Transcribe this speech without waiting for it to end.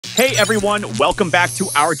Hey everyone, welcome back to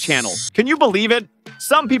our channel. Can you believe it?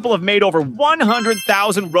 Some people have made over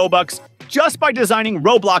 100,000 Robux just by designing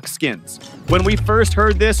Roblox skins. When we first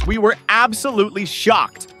heard this, we were absolutely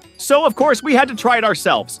shocked. So of course we had to try it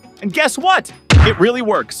ourselves. And guess what? It really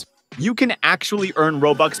works. You can actually earn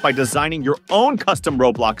Robux by designing your own custom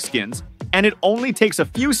Roblox skins, and it only takes a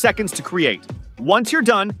few seconds to create. Once you're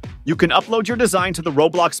done, you can upload your design to the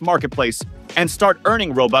Roblox marketplace and start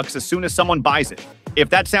earning Robux as soon as someone buys it. If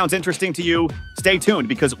that sounds interesting to you, stay tuned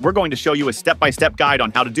because we're going to show you a step-by-step guide on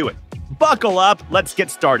how to do it. Buckle up, let's get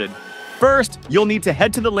started. First, you'll need to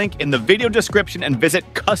head to the link in the video description and visit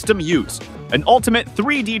Customuse, an ultimate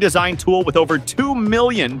 3D design tool with over 2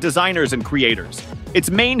 million designers and creators. Its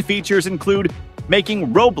main features include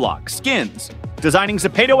making Roblox skins, designing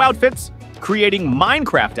Zepeto outfits, creating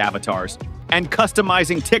Minecraft avatars, and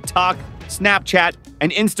customizing TikTok, Snapchat,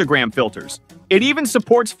 and Instagram filters. It even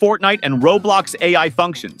supports Fortnite and Roblox AI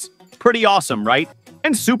functions. Pretty awesome, right?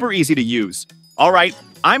 And super easy to use. All right,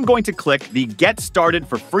 I'm going to click the Get Started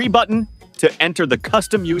for Free button to enter the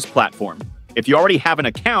Customuse platform. If you already have an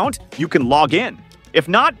account, you can log in. If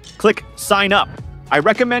not, click Sign Up. I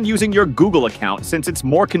recommend using your Google account since it's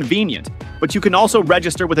more convenient, but you can also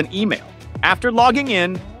register with an email. After logging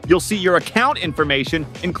in, you'll see your account information,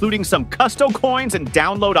 including some custo coins and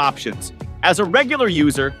download options. As a regular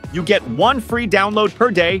user, you get 1 free download per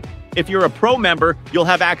day. If you're a pro member, you'll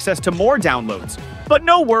have access to more downloads. But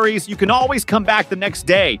no worries, you can always come back the next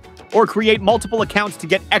day or create multiple accounts to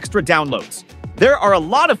get extra downloads. There are a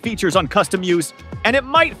lot of features on Customuse, and it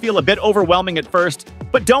might feel a bit overwhelming at first,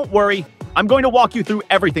 but don't worry, I'm going to walk you through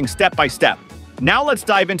everything step by step. Now let's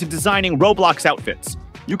dive into designing Roblox outfits.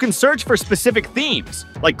 You can search for specific themes,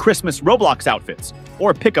 like Christmas Roblox outfits,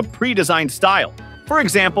 or pick a pre-designed style. For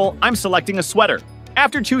example, I'm selecting a sweater.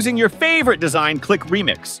 After choosing your favorite design, click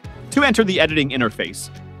Remix to enter the editing interface.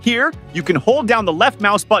 Here, you can hold down the left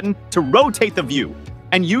mouse button to rotate the view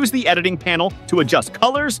and use the editing panel to adjust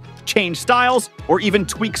colors, change styles, or even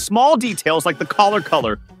tweak small details like the collar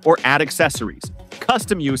color or add accessories.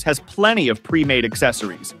 Customuse has plenty of pre-made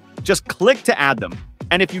accessories. Just click to add them.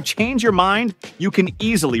 And if you change your mind, you can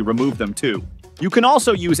easily remove them too. You can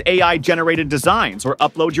also use AI-generated designs or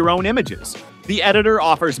upload your own images. The editor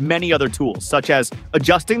offers many other tools, such as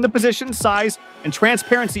adjusting the position, size, and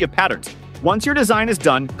transparency of patterns. Once your design is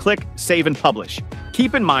done, click Save and Publish.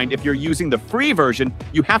 Keep in mind, if you're using the free version,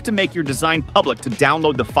 you have to make your design public to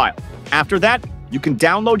download the file. After that, you can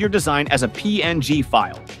download your design as a PNG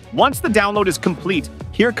file. Once the download is complete,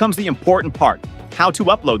 here comes the important part: how to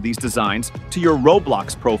upload these designs to your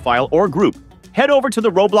Roblox profile or group. Head over to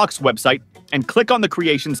the Roblox website and click on the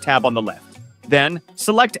Creations tab on the left. Then,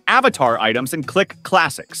 select Avatar items and click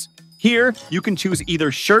Classics. Here, you can choose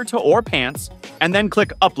either shirt or pants, and then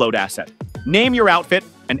click Upload Asset. Name your outfit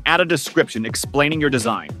and add a description explaining your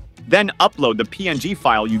design. Then upload the PNG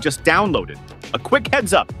file you just downloaded. A quick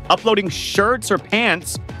heads up, uploading shirts or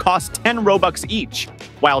pants costs 10 Robux each,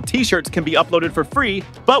 while t-shirts can be uploaded for free,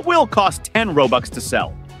 but will cost 10 Robux to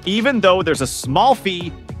sell. Even though there's a small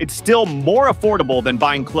fee, it's still more affordable than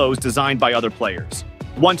buying clothes designed by other players.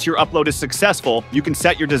 Once your upload is successful, you can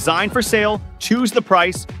set your design for sale, choose the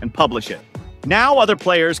price, and publish it. Now other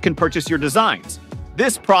players can purchase your designs.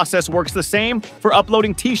 This process works the same for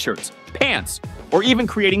uploading t-shirts, pants, or even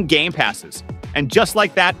creating game passes. And just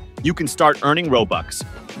like that, you can start earning Robux.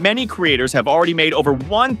 Many creators have already made over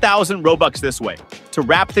 1,000 Robux this way. To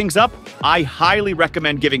wrap things up, I highly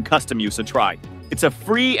recommend giving Customuse a try. It's a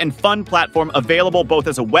free and fun platform available both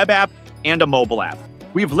as a web app and a mobile app.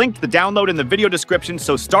 We've linked the download in the video description,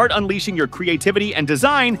 so start unleashing your creativity and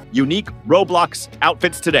design unique Roblox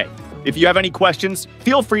outfits today. If you have any questions,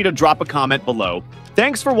 feel free to drop a comment below.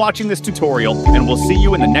 Thanks for watching this tutorial, and we'll see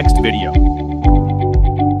you in the next video.